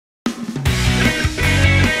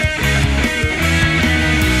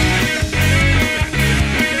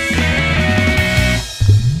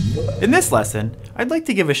In this lesson, I'd like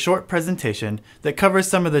to give a short presentation that covers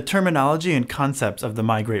some of the terminology and concepts of the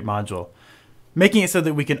Migrate module, making it so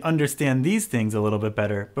that we can understand these things a little bit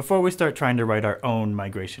better before we start trying to write our own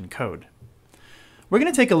migration code. We're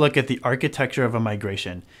going to take a look at the architecture of a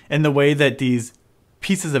migration and the way that these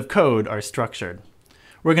pieces of code are structured.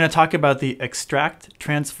 We're going to talk about the extract,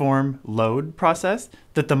 transform, load process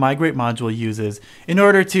that the Migrate module uses in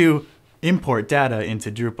order to import data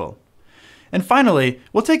into Drupal. And finally,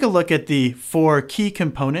 we'll take a look at the 4 key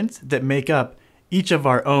components that make up each of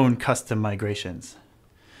our own custom migrations.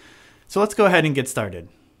 So let's go ahead and get started.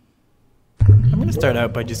 I'm going to start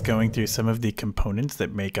out by just going through some of the components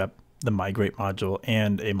that make up the Migrate module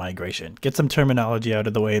and a migration. Get some terminology out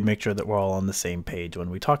of the way and make sure that we're all on the same page when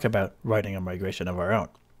we talk about writing a migration of our own.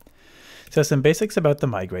 So some basics about the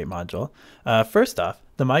Migrate module. First off,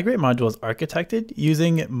 the Migrate module is architected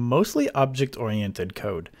using mostly object-oriented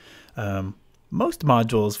code. Most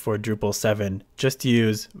modules for Drupal 7 just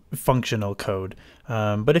use functional code,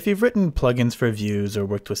 but if you've written plugins for views or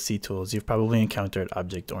worked with CTools, you've probably encountered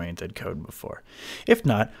object-oriented code before. If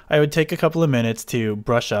not, I would take a couple of minutes to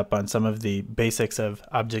brush up on some of the basics of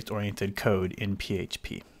object-oriented code in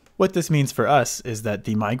PHP. What this means for us is that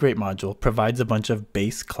the Migrate module provides a bunch of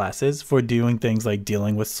base classes for doing things like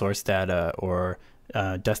dealing with source data or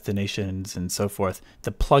destinations and so forth.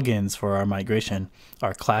 The plugins for our migration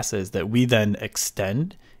are classes that we then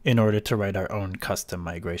extend in order to write our own custom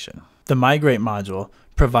migration. The Migrate module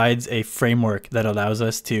provides a framework that allows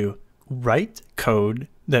us to write code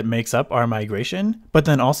that makes up our migration, but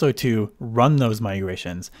then also to run those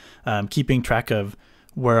migrations, keeping track of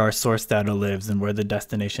where our source data lives and where the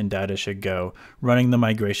destination data should go, running the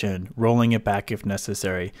migration, rolling it back if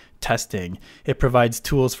necessary, testing. It provides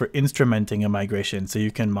tools for instrumenting a migration so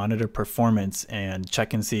you can monitor performance and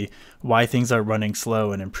check and see why things are running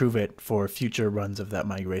slow and improve it for future runs of that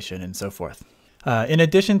migration and so forth. In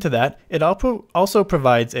addition to that, it also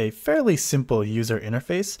provides a fairly simple user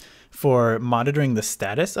interface for monitoring the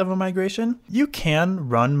status of a migration. You can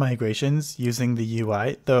run migrations using the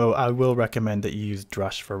UI, though I will recommend that you use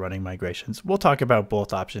Drush for running migrations. We'll talk about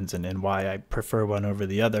both options and why I prefer one over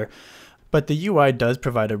the other. But the UI does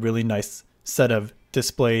provide a really nice set of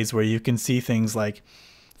displays where you can see things like,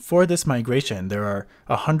 for this migration, there are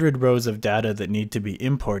 100 rows of data that need to be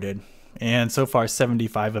imported. And so far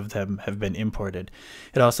 75 of them have been imported.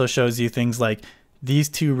 It also shows you things like these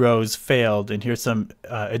 2 rows failed, and here's some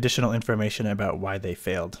additional information about why they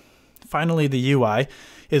failed. Finally, the UI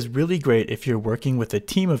is really great if you're working with a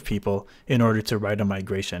team of people in order to write a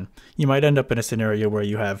migration. You might end up in a scenario where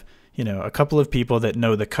you have a couple of people that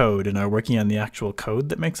know the code and are working on the actual code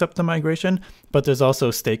that makes up the migration, but there's also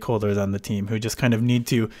stakeholders on the team who just kind of need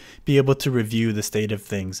to be able to review the state of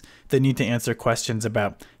things. They need to answer questions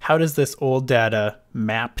about how does this old data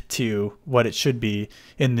map to what it should be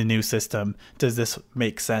in the new system? Does this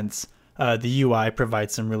make sense? The UI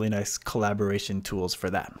provides some really nice collaboration tools for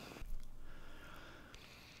that.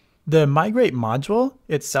 The Migrate module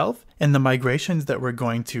itself and the migrations that we're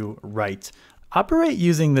going to write operate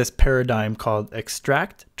using this paradigm called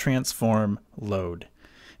extract, transform, load.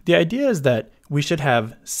 The idea is that we should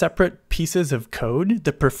have separate pieces of code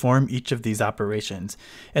that perform each of these operations,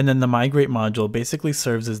 and then the Migrate module basically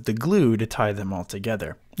serves as the glue to tie them all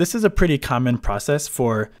together. This is a pretty common process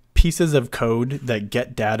for pieces of code that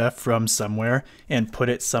get data from somewhere and put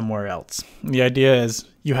it somewhere else. The idea is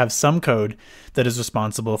you have some code that is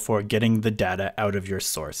responsible for getting the data out of your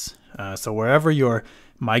source. So wherever you're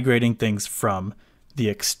migrating things from, the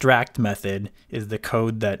extract method is the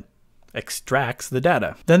code that extracts the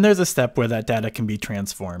data. Then there's a step where that data can be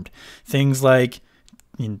transformed. Things like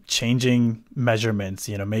changing measurements.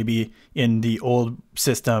 Maybe in the old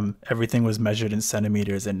system, everything was measured in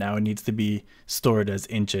centimeters and now it needs to be stored as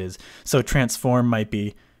inches. So transform might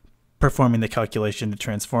be performing the calculation to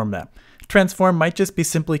transform that. Transform might just be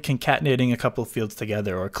simply concatenating a couple fields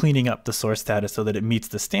together or cleaning up the source data so that it meets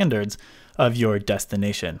the standards of your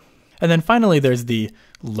destination. And then finally, there's the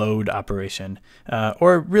load operation,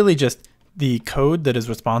 or really just the code that is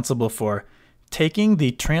responsible for taking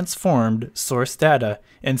the transformed source data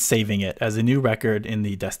and saving it as a new record in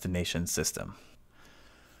the destination system.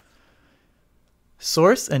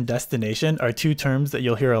 Source and destination are 2 terms that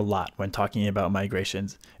you'll hear a lot when talking about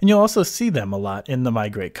migrations, and you'll also see them a lot in the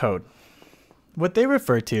Migrate code. What they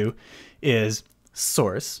refer to is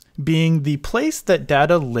source being the place that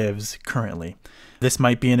data lives currently. This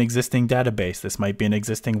might be an existing database. This might be an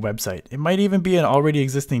existing website. It might even be an already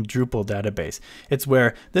existing Drupal database.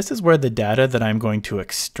 This is where the data that I'm going to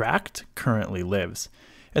extract currently lives.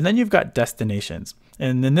 And then you've got destinations.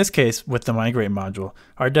 And in this case, with the Migrate module,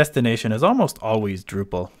 our destination is almost always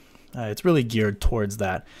Drupal. It's really geared towards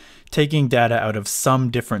that, taking data out of some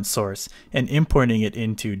different source and importing it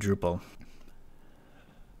into Drupal.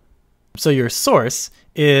 So your source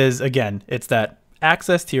is, again, it's that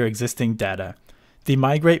access to your existing data. The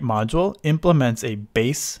Migrate module implements a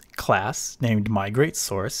base class named Migrate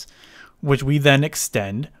Source, which we then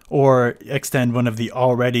extend, or extend one of the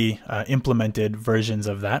already implemented versions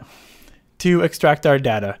of that, to extract our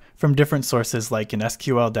data from different sources like an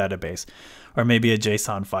SQL database, or maybe a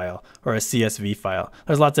JSON file, or a CSV file.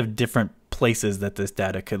 There's lots of different places that this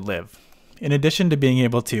data could live. In addition to being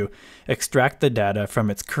able to extract the data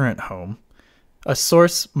from its current home, a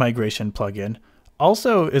source migration plugin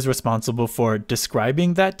also is responsible for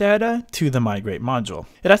describing that data to the Migrate module.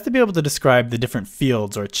 It has to be able to describe the different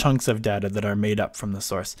fields or chunks of data that are made up from the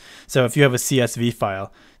source. So if you have a CSV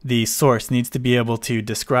file, the source needs to be able to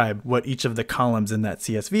describe what each of the columns in that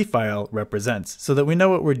CSV file represents so that we know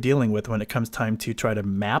what we're dealing with when it comes time to try to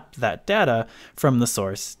map that data from the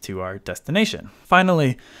source to our destination.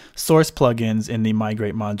 Finally, source plugins in the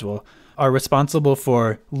Migrate module are responsible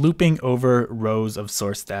for looping over rows of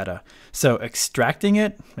source data. So extracting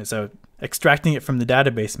it from the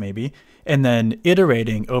database maybe, and then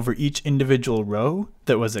iterating over each individual row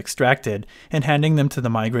that was extracted and handing them to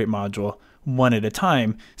the Migrate module one at a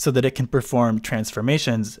time so that it can perform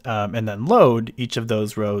transformations and then load each of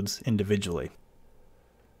those rows individually.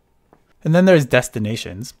 And then there's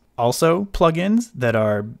destinations, also plugins that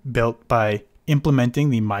are built by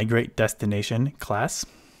implementing the Migrate destination class.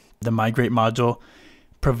 The Migrate module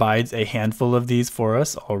provides a handful of these for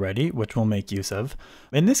us already, which we'll make use of.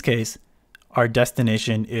 In this case, our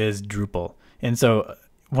destination is Drupal. And so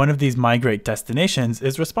one of these Migrate destinations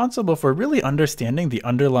is responsible for really understanding the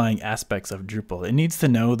underlying aspects of Drupal. It needs to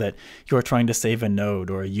know that you're trying to save a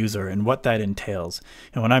node or a user and what that entails.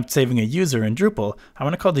 And when I'm saving a user in Drupal, I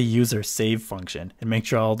want to call the user save function and make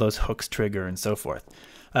sure all those hooks trigger and so forth.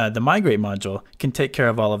 The Migrate module can take care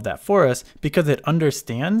of all of that for us because it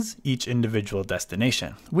understands each individual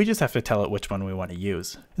destination. We just have to tell it which one we want to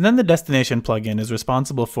use. And then the destination plugin is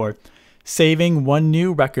responsible for saving one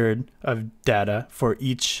new record of data for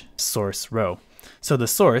each source row. So the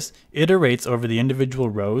source iterates over the individual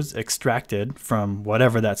rows extracted from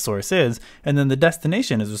whatever that source is, and then the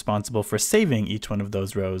destination is responsible for saving each one of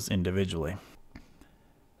those rows individually.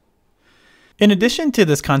 In addition to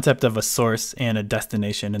this concept of a source and a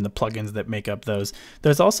destination and the plugins that make up those,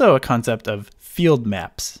 there's also a concept of field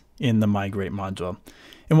maps in the Migrate module.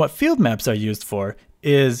 And what field maps are used for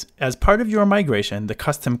is, as part of your migration, the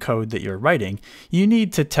custom code that you're writing, you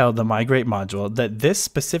need to tell the Migrate module that this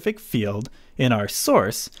specific field in our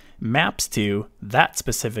source maps to that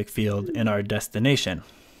specific field in our destination.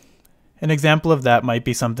 An example of that might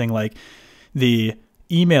be something like the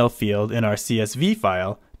email field in our CSV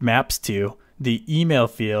file maps to the email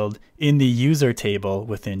field in the user table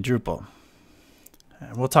within Drupal.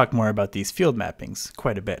 We'll talk more about these field mappings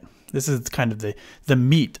quite a bit. This is kind of the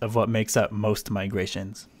meat of what makes up most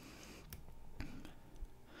migrations.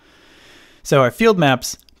 So our field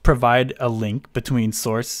maps provide a link between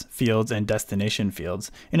source fields and destination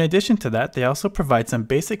fields. In addition to that, they also provide some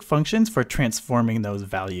basic functions for transforming those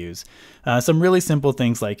values. Some really simple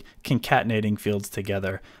things like concatenating fields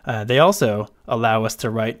together. They also allow us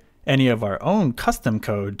to write any of our own custom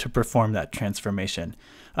code to perform that transformation.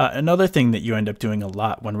 Another thing that you end up doing a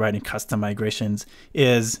lot when writing custom migrations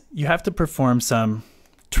is you have to perform some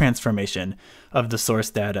transformation of the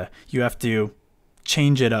source data. You have to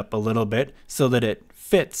change it up a little bit so that it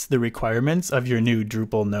fits the requirements of your new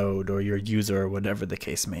Drupal node or your user or whatever the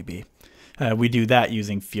case may be. We do that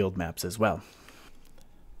using field maps as well.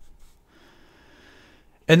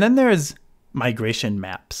 And then there's migration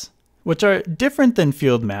maps, which are different than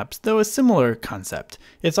field maps, though a similar concept.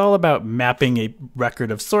 It's all about mapping a record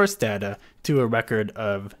of source data to a record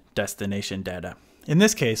of destination data. In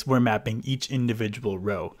this case, we're mapping each individual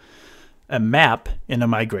row. A map in a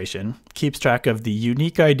migration keeps track of the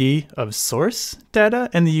unique ID of source data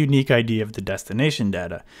and the unique ID of the destination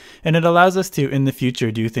data. And it allows us to, in the future,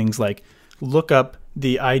 do things like look up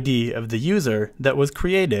the ID of the user that was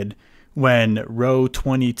created when row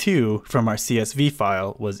 22 from our CSV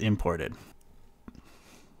file was imported.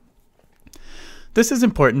 This is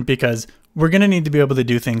important because we're going to need to be able to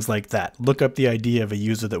do things like that. Look up the ID of a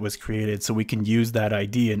user that was created so we can use that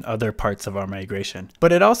ID in other parts of our migration.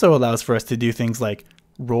 But it also allows for us to do things like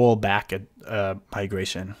roll back a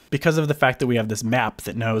migration. Because of the fact that we have this map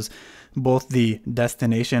that knows both the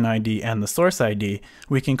destination ID and the source ID,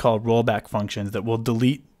 we can call rollback functions that will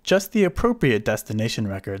delete just the appropriate destination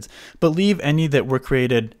records, but leave any that were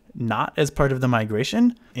created not as part of the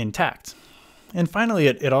migration intact. And finally,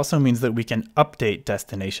 it also means that we can update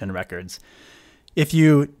destination records. If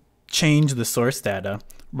you change the source data,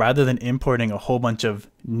 rather than importing a whole bunch of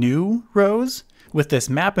new rows, with this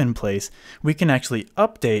map in place, we can actually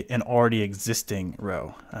update an already existing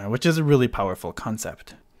row, which is a really powerful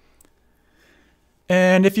concept.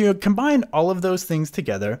 And if you combine all of those things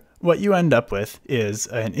together, what you end up with is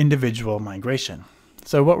an individual migration.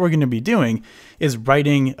 So what we're going to be doing is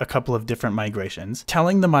writing a couple of different migrations,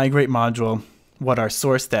 telling the Migrate module what our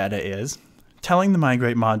source data is, telling the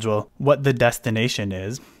Migrate module what the destination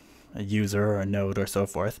is, a user or a node or so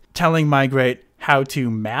forth, telling Migrate how to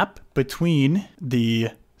map between the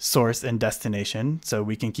source and destination so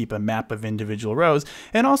we can keep a map of individual rows,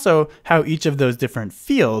 and also how each of those different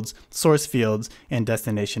fields, source fields and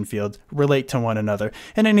destination fields, relate to one another,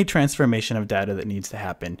 and any transformation of data that needs to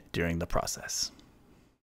happen during the process.